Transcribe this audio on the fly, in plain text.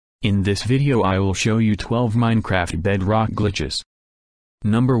In this video I will show you 12 Minecraft bedrock glitches.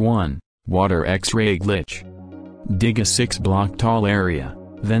 Number 1. Water X-ray glitch. Dig a 6-block tall area,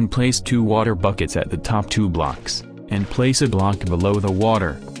 then place 2 water buckets at the top 2 blocks, and place a block below the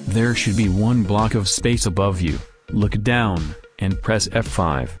water. There should be 1 block of space above you. Look down, and press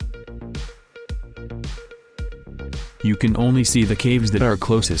F5. You can only see the caves that are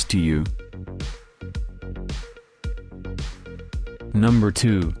closest to you. Number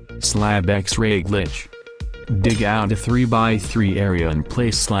 2. Slab X-ray glitch. Dig out a 3x3 area and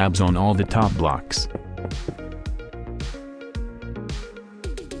place slabs on all the top blocks.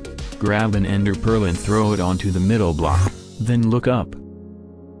 Grab an ender pearl and throw it onto the middle block, then look up.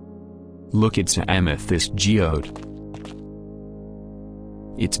 Look, it's an amethyst geode.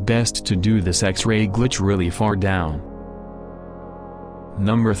 It's best to do this X-ray glitch really far down.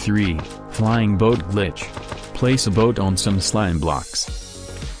 Number 3. Flying boat glitch. Place a boat on some slime blocks.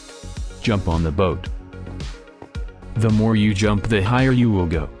 Jump on the boat. The more you jump, the higher you will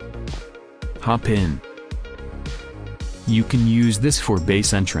go. Hop in. You can use this for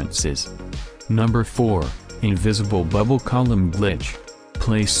base entrances. Number 4. Invisible bubble column glitch.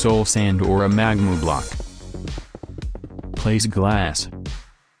 Place soul sand or a magma block. Place glass.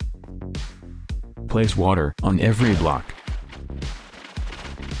 Place water on every block.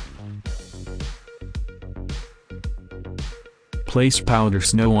 Place powder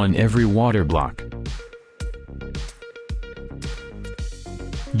snow on every water block.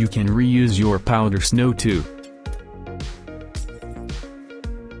 You can reuse your powder snow too.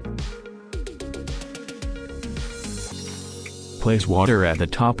 Place water at the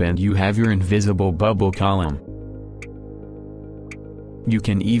top and you have your invisible bubble column. You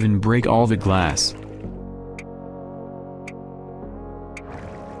can even break all the glass.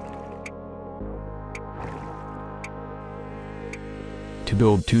 To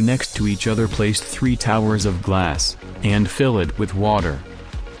build 2 next to each other, place 3 towers of glass, and fill it with water.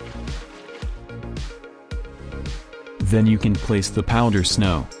 Then you can place the powder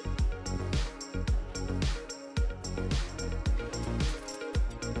snow.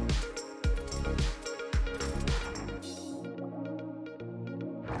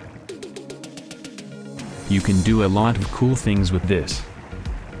 You can do a lot of cool things with this.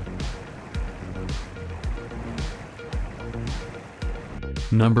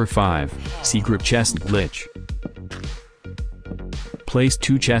 Number 5. Secret chest glitch. Place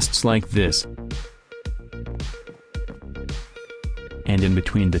 2 chests like this. And in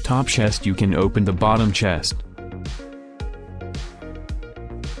between the top chest you can open the bottom chest.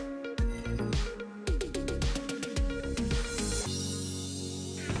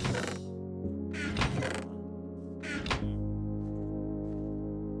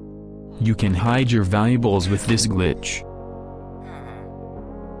 You can hide your valuables with this glitch.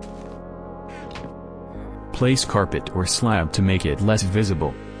 Place carpet or slab to make it less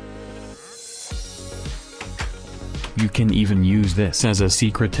visible. You can even use this as a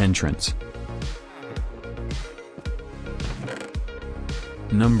secret entrance.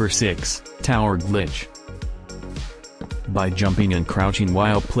 Number 6. Tower glitch. By jumping and crouching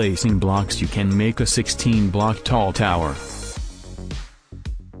while placing blocks you can make a 16-block tall tower.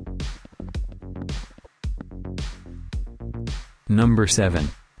 Number 7.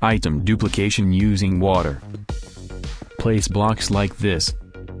 Item duplication using water. Place blocks like this.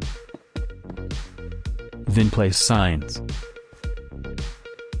 Then place signs.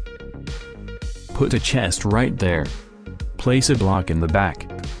 Put a chest right there. Place a block in the back.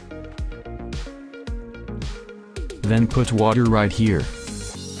 Then put water right here.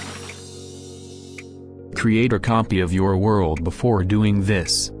 Create a copy of your world before doing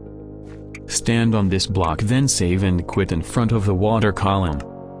this. Stand on this block, then save and quit in front of the water column.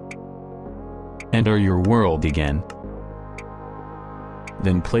 Enter your world again.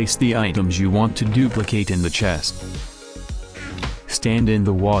 Then place the items you want to duplicate in the chest. Stand in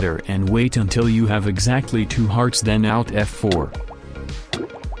the water and wait until you have exactly 2 hearts, then Alt F4.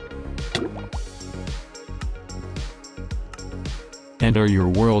 Enter your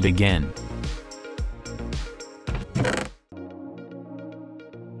world again.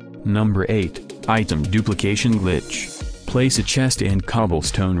 Number 8. Item duplication glitch. Place a chest and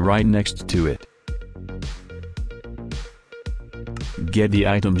cobblestone right next to it. Get the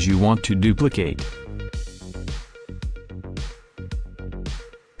items you want to duplicate.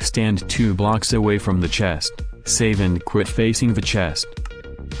 Stand 2 blocks away from the chest, save and quit facing the chest.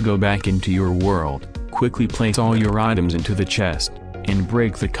 Go back into your world, quickly place all your items into the chest, and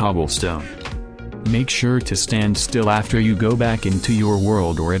break the cobblestone. Make sure to stand still after you go back into your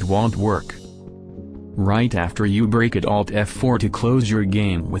world or it won't work. Right after you break it, Alt F4 to close your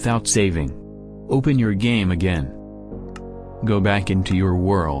game without saving. Open your game again. Go back into your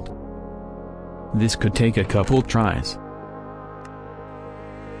world. This could take a couple tries.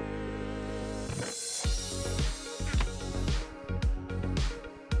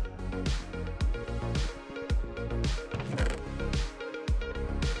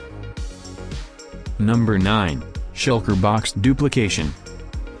 Number 9. Shulker Box Duplication.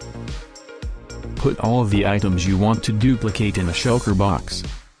 Put all of the items you want to duplicate in a shulker box.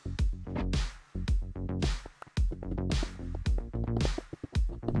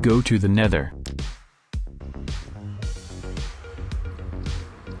 Go to the Nether.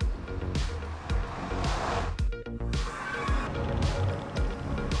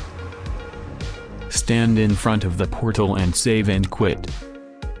 Stand in front of the portal and save and quit.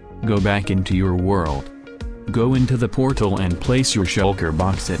 Go back into your world. Go into the portal and place your shulker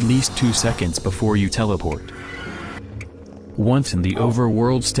box at least 2 seconds before you teleport. Once in the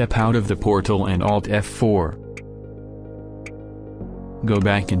overworld, step out of the portal and Alt F4. Go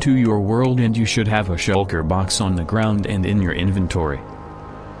back into your world and you should have a shulker box on the ground and in your inventory.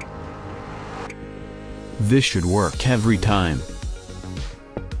 This should work every time.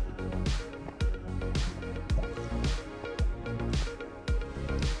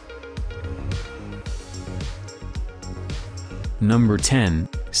 Number 10.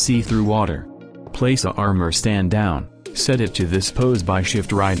 See-through water. Place a armor stand down, set it to this pose by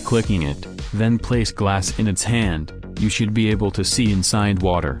shift right clicking it, then place glass in its hand. You should be able to see inside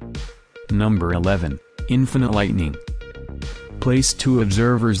water. Number 11. Infinite lightning. Place 2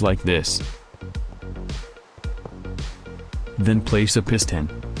 observers like this. Then place a piston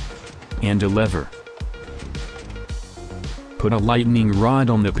and a lever. Put a lightning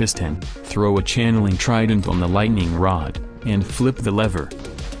rod on the piston, throw a channeling trident on the lightning rod, and flip the lever.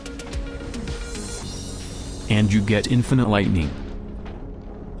 And you get infinite lightning.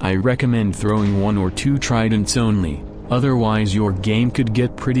 I recommend throwing 1 or 2 tridents only, otherwise your game could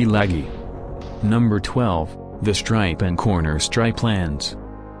get pretty laggy. Number 12. The stripe and corner stripelands.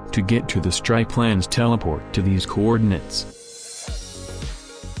 To get to the stripelands, teleport to these coordinates.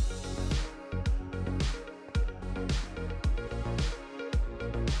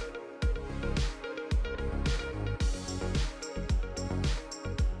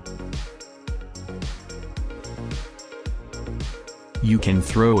 You can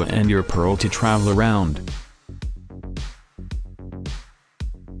throw an ender pearl to travel around.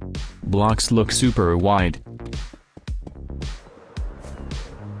 Blocks look super wide.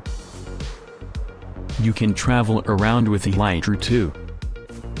 You can travel around with elytra too.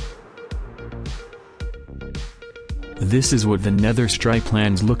 This is what the Nether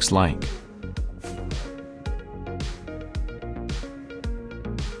stripelands looks like.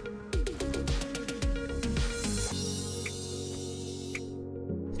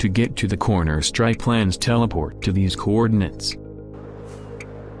 To get to the corner stripelands, teleport to these coordinates.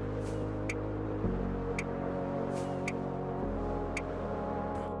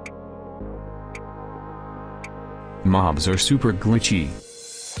 Mobs are super glitchy.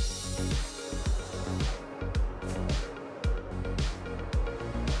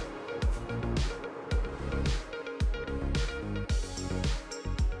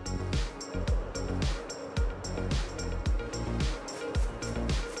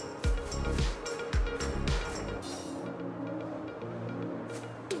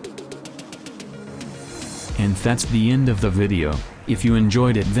 And that's the end of the video. If you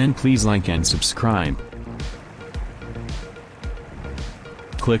enjoyed it, then please like and subscribe.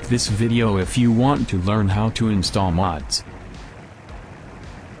 Click this video if you want to learn how to install mods.